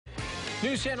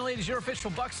News Channel 8 is your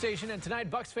official Bucs station, and tonight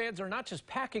Bucs fans are not just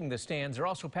packing the stands, they're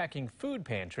also packing food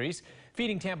pantries.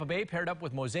 Feeding Tampa Bay paired up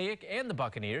with Mosaic and the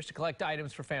Buccaneers to collect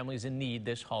items for families in need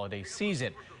this holiday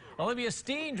season. Olivia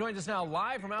Steen joins us now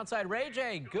live from outside Ray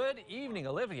J. Good evening,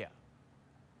 Olivia.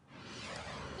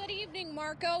 Good evening,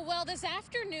 Marco. Well, this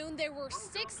afternoon there were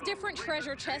 6 different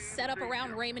treasure chests set up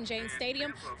around Raymond James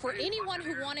Stadium for anyone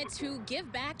who wanted to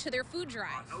give back to their food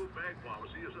drive.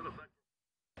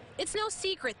 It's no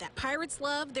secret that pirates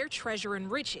love their treasure and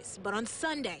riches, but on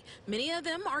Sunday, many of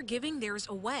them are giving theirs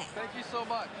away. Thank you so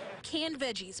much. Canned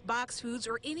veggies, box foods,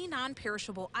 or any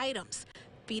non-perishable items.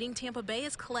 Feeding Tampa Bay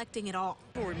is collecting it all.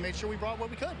 We made sure we brought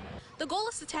what we could. The goal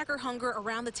is to tackle hunger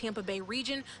around the Tampa Bay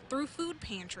region through food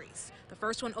pantries. The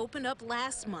first one opened up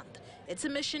last month. It's a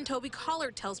mission Toby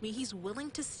Collard tells me he's willing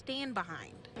to stand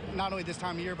behind. Not only this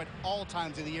time of year, but all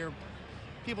times of the year,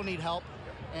 people need help.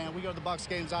 And we go to the Bucs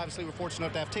games. Obviously, we're fortunate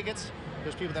enough to have tickets.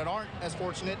 There's people that aren't as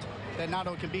fortunate that not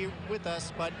only can be with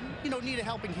us, but, need a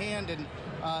helping hand, and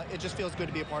it just feels good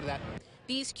to be a part of that.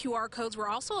 These QR codes were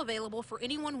also available for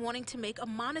anyone wanting to make a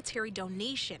monetary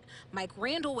donation. Mike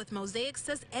Randall with Mosaic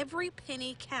says every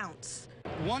penny counts.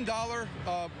 $1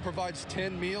 provides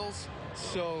 10 meals,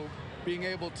 so being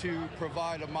able to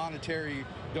provide a monetary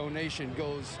donation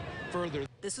goes further.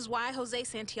 This is why Jose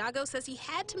Santiago says he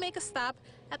had to make a stop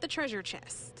at the treasure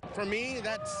chest. For me,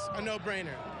 that's a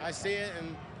no-brainer. I see it,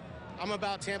 and I'm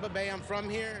about Tampa Bay. I'm from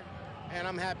here, and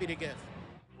I'm happy to give.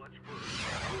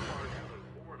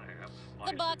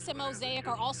 The Bucs and Mosaic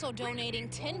are also donating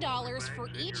 $10 for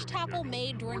each tackle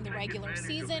made during the regular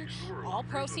season. All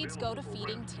proceeds go to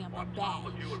Feeding Tampa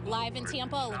Bay. Live in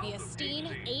Tampa, Olivia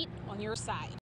Steen, 8 on your side.